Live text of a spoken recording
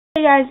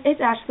Hey guys, it's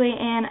Ashley,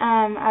 and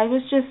I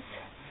was just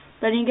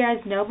letting you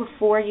guys know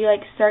before you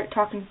start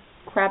talking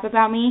crap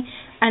about me.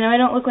 I know I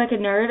don't look like a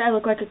nerd. I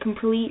look like a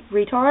complete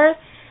retard,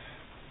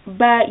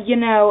 but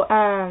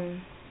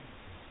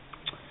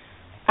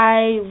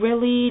I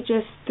really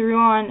just threw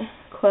on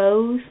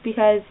clothes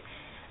because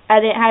I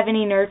didn't have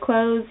any nerd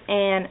clothes,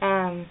 and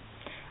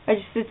I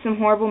just did some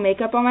horrible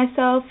makeup on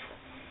myself.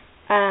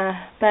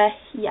 But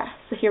yeah,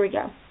 so here we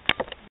go.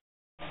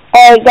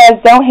 Alright guys,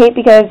 don't hate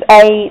because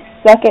I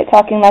suck at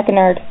talking like a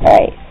nerd.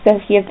 Alright, so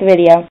here's the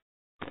video.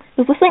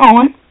 Is this thing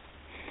on?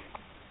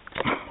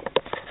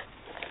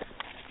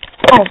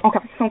 Oh, okay,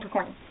 someone's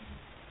recording.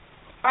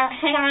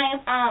 Hey guys,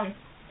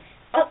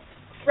 it's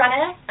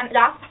Friday, and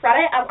yeah,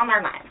 Friday, I'm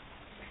never mind.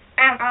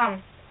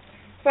 And,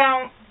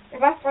 so,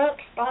 this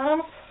week's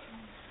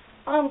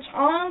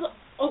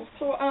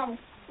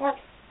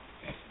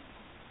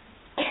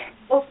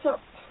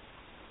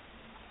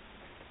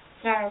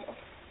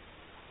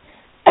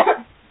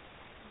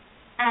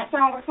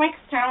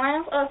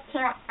challenge is to,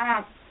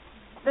 so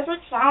this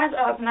week's challenge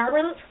is nerd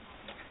week,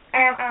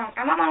 and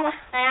I'm not gonna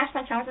ask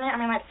my challenge. I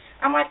mean,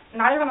 I'm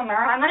not even a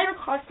nerd. I'm not even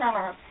close to a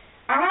nerd.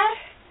 I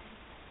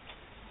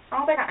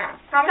don't think I am.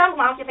 Comment down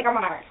below if you think I'm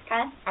a nerd.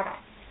 Okay.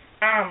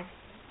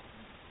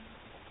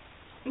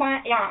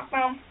 But yeah, so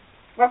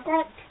real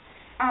quick,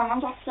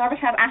 I'm just here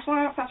because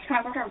Ashley such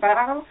kind of her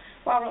video.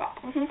 Well, yeah.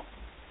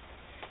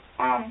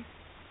 And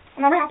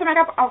then we have to make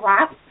up a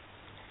rap.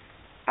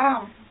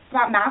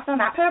 About math and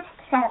that pip.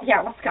 So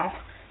yeah, let's go.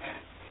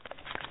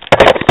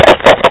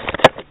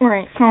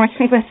 Alright, so I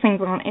think this thing's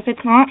on. If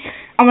it's not,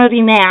 I'm gonna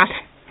be mad.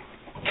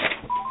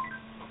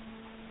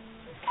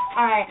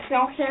 Alright,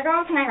 so here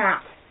goes my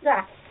rap.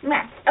 Yeah,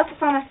 math. It's the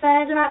fun of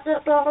stage and that's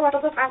it. What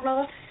does this I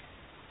really?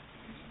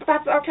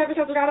 That's okay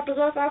because we gotta do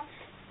this stuff.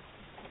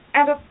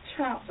 And the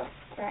channel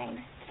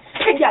screen.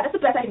 Yeah, that's the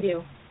best I can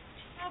do.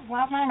 I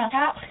love my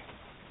makeup.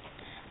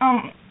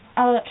 I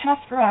kind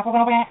of screwed up a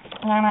little bit.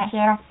 I'm not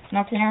here.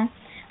 No here.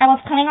 I was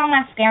putting on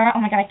mascara.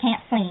 Oh my god, I can't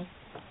see.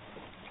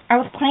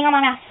 I was putting on my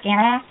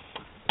mascara,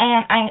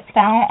 and I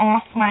fell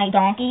off my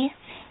donkey,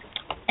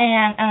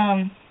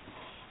 and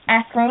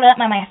I screwed up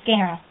my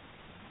mascara.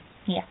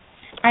 Yeah.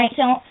 Alright,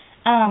 so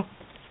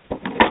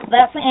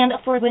that's the end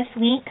for this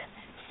week.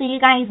 See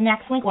you guys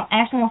next week. Well,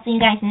 actually, we'll see you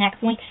guys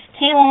next week.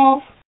 Tails.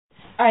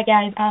 Alright,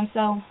 guys.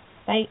 So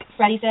like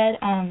Freddie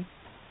said,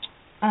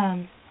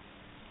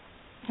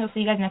 he'll see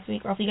you guys next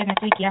week, or I'll see you guys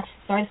next week. Yeah.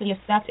 Sorry this video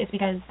sucked. It's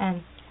because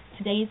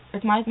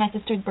tomorrow's my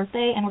sister's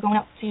birthday, and we're going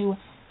out to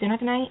dinner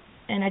tonight,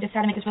 and I just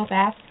had to make this real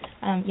fast.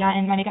 Yeah,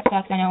 and my makeup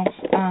sucks, I know.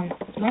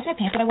 You want to see my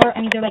pants that I wore?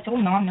 I mean, they're total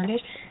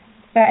non-nerdish,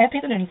 but I have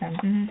pants underneath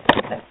them.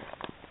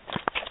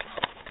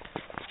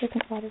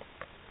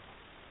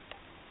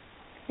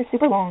 They're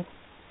super long.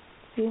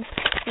 See? Need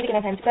to get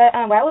my pants. But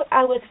while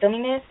I was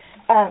filming this,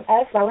 I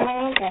had a flower in my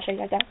room. Can I show you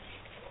guys that?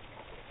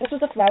 This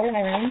was a flower in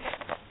my room.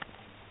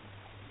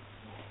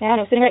 Yeah, and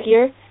it was sitting right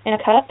here in a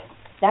cup.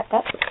 That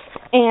cup.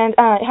 And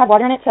it had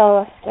water in it,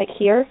 so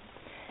here.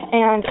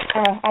 And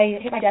I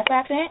hit my desk by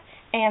accident,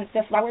 and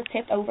the flower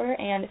tipped over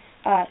and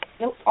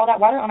spilled all that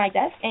water on my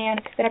desk. And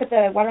then I put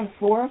the water on the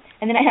floor,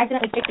 and then I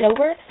accidentally kicked it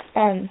over.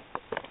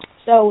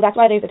 So that's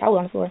why there's a towel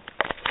on the floor.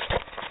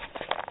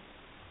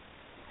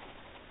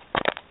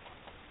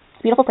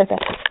 Beautiful princess.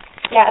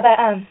 Yeah, but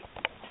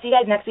see you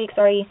guys next week.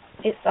 Sorry,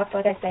 it sucks.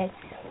 Like I said,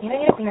 I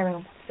need to clean my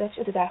room. Such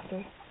a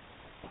disaster.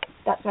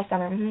 That's my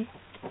summer.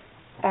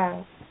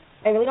 I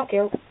really don't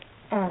care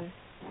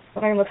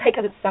what my room looks like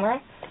because it's summer,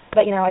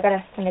 but I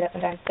gotta clean it up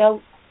sometimes.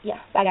 So yeah,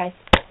 bye guys.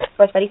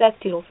 Or as Freddie says,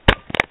 toodles.